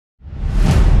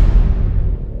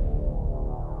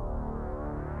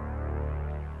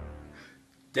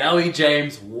Dowie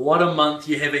James, what a month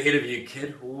you have ahead of you,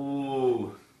 kid.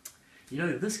 Ooh. You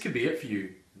know, this could be it for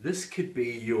you. This could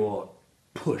be your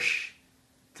push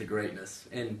to greatness.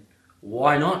 And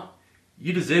why not?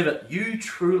 You deserve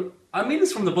it. I mean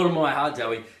this from the bottom of my heart,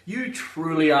 Dowie. You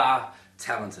truly are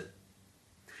talented.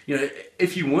 You know,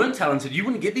 if you weren't talented, you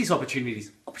wouldn't get these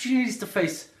opportunities. Opportunities to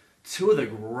face two of the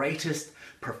greatest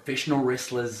professional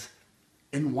wrestlers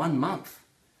in 1 month.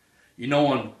 You know,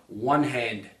 on one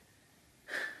hand,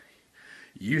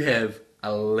 you have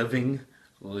a living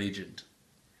legend.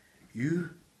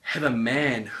 You have a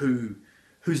man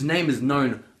whose name is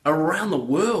known around the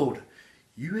world.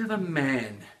 You have a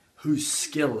man whose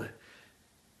skill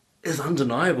is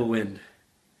undeniable, and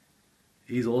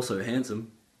he's also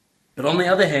handsome. But on the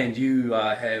other hand, you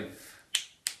have,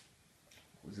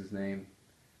 what was his name?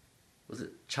 Was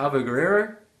it Chavo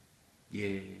Guerrero?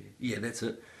 Yeah, that's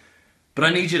it. But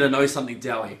I need you to know something,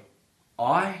 Dowie.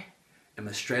 I am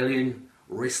Australian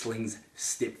wrestling's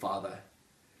stepfather.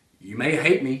 You may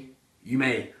hate me, you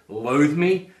may loathe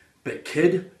me, but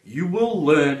kid, you will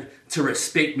learn to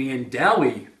respect me. And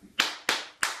Dowie,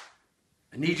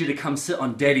 I need you to come sit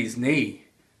on Daddy's knee,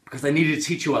 because I need to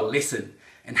teach you a lesson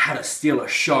and how to steal a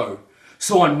show.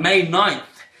 So on May 9th,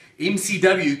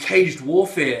 MCW Caged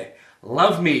Warfare,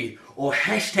 love me or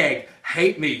hashtag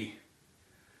hate me,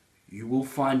 you will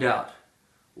find out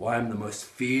why I'm the most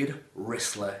feared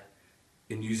wrestler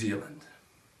in New Zealand.